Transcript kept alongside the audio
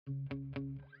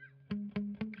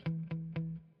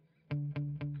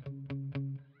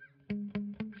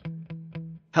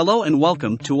Hello and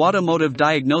welcome to Automotive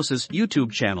Diagnosis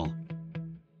YouTube channel.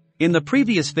 In the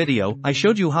previous video, I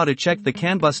showed you how to check the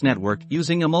CAN bus network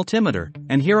using a multimeter,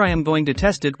 and here I am going to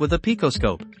test it with a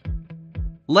Picoscope.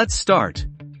 Let's start.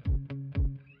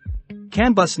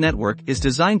 CAN bus network is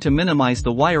designed to minimize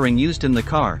the wiring used in the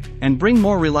car, and bring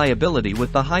more reliability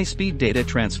with the high-speed data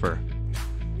transfer.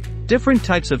 Different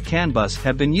types of CAN bus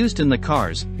have been used in the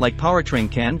cars, like Powertrain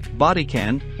CAN, Body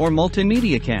CAN, or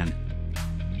Multimeter CAN.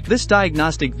 This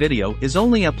diagnostic video is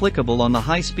only applicable on the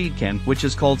high-speed CAN, which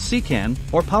is called CAN,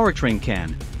 or Powertrain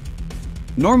CAN.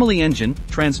 Normally engine,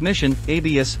 transmission,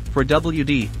 ABS, for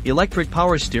WD, electric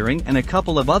power steering and a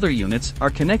couple of other units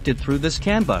are connected through this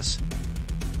CAN bus.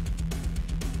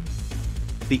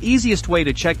 The easiest way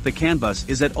to check the CAN bus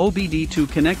is at OBD2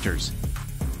 connectors.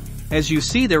 As you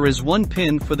see, there is one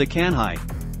pin for the CAN high,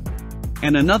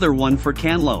 and another one for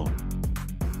CAN low.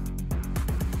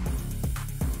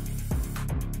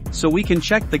 So we can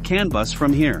check the CAN bus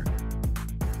from here.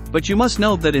 But you must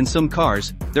know that in some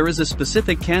cars, there is a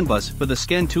specific CAN bus for the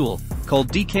scan tool,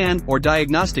 called DCAN or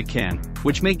Diagnostic CAN,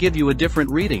 which may give you a different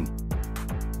reading,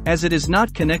 as it is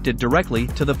not connected directly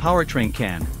to the Powertrain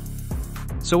CAN.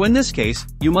 So in this case,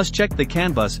 you must check the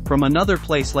CAN bus from another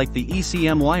place like the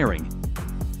ECM wiring.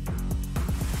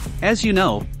 As you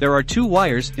know, there are two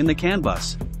wires in the CAN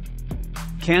bus: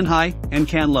 CAN high and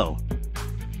CAN low.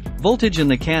 Voltage in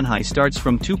the CAN high starts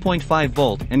from 2.5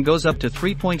 volt and goes up to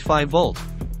 3.5 volt.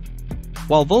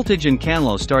 While voltage in CAN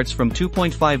low starts from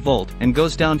 2.5 volt and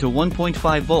goes down to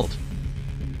 1.5 volt.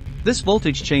 This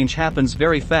voltage change happens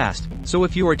very fast, so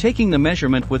if you are taking the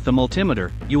measurement with the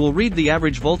multimeter, you will read the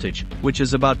average voltage, which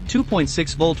is about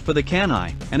 2.6 volt for the CAN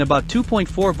high and about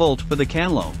 2.4 volt for the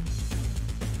CAN low.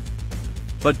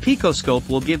 But Picoscope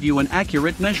will give you an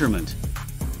accurate measurement.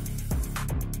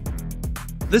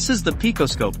 This is the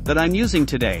Picoscope that I'm using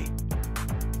today.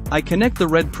 I connect the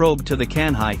red probe to the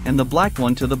CAN high and the black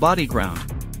one to the body ground.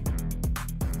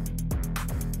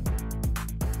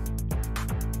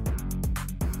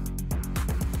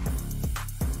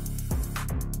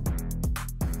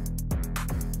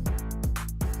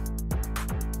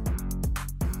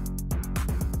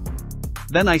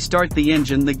 Then I start the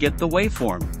engine to get the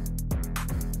waveform.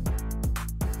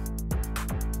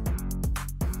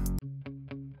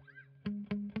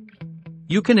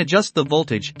 You can adjust the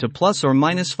voltage to plus or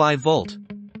minus 5 volt.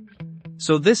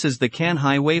 So this is the CAN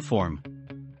high waveform.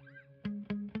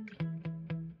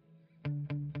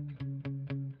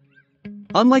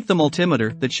 Unlike the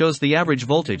multimeter that shows the average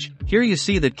voltage, here you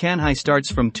see that CAN high starts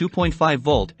from 2.5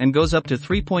 volt and goes up to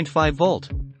 3.5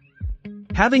 volt.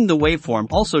 Having the waveform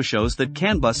also shows that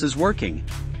CAN bus is working.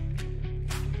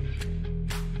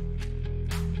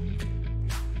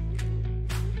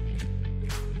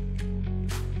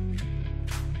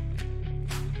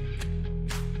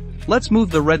 Let's move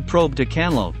the red probe to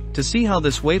CAN low to see how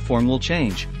this waveform will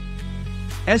change.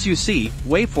 As you see,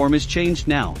 waveform is changed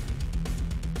now.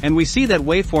 And we see that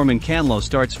waveform in CAN low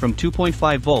starts from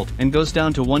 2.5 volt and goes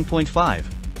down to 1.5.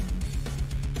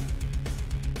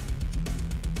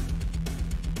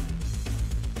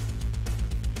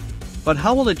 But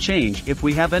how will it change if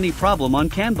we have any problem on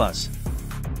CAN bus?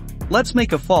 Let's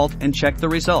make a fault and check the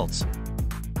results.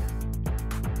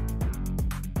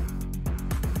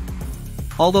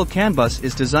 Although CAN bus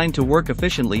is designed to work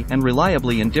efficiently and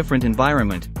reliably in different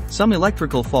environments, some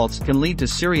electrical faults can lead to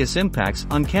serious impacts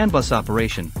on CAN bus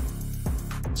operation.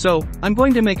 So, I'm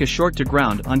going to make a short to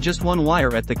ground on just one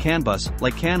wire at the CAN bus,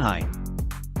 like CAN high.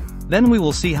 Then we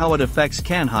will see how it affects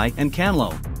CAN high and CAN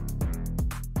low.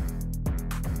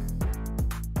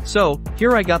 So,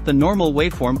 here I got the normal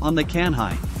waveform on the CAN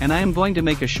high, and I am going to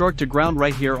make a short to ground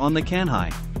right here on the CAN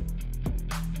high.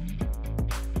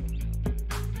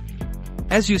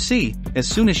 As you see, as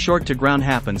soon as short to ground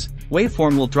happens,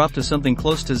 waveform will drop to something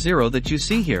close to 0 that you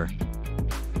see here.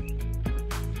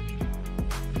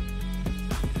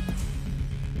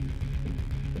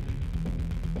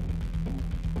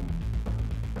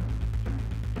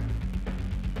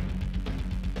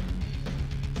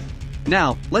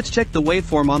 Now, let's check the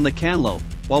waveform on the CAN low,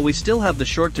 while we still have the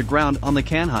short to ground on the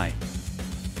CAN high.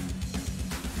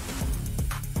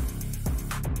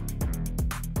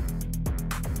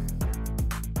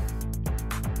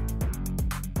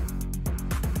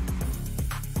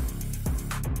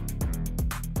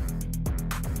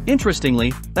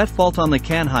 Interestingly, that fault on the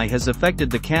CAN high has affected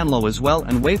the CAN low as well,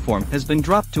 and waveform has been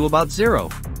dropped to about 0.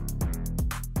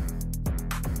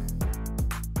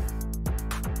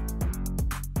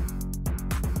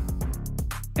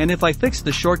 And if I fix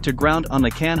the short to ground on the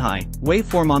CAN high,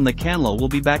 waveform on the CAN low will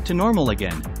be back to normal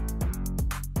again.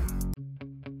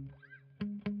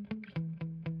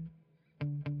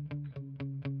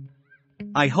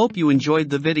 I hope you enjoyed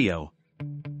the video.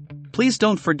 Please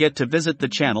don't forget to visit the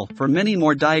channel for many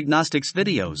more diagnostics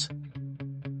videos.